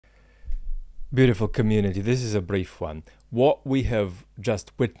Beautiful community, this is a brief one. What we have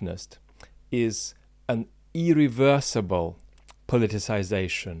just witnessed is an irreversible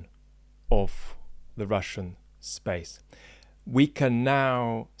politicization of the Russian space. We can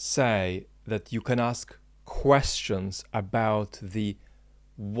now say that you can ask questions about the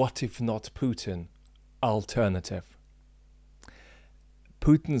what if not Putin alternative.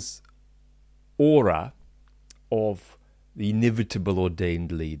 Putin's aura of the inevitable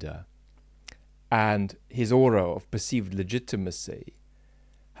ordained leader and his aura of perceived legitimacy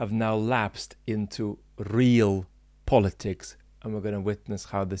have now lapsed into real politics, and we're going to witness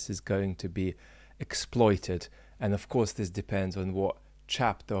how this is going to be exploited. And of course this depends on what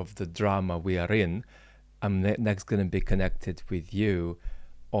chapter of the drama we are in. I'm next going to be connected with you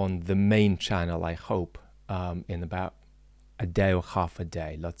on the main channel, I hope, in about a day or half a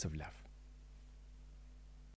day. Lots of love.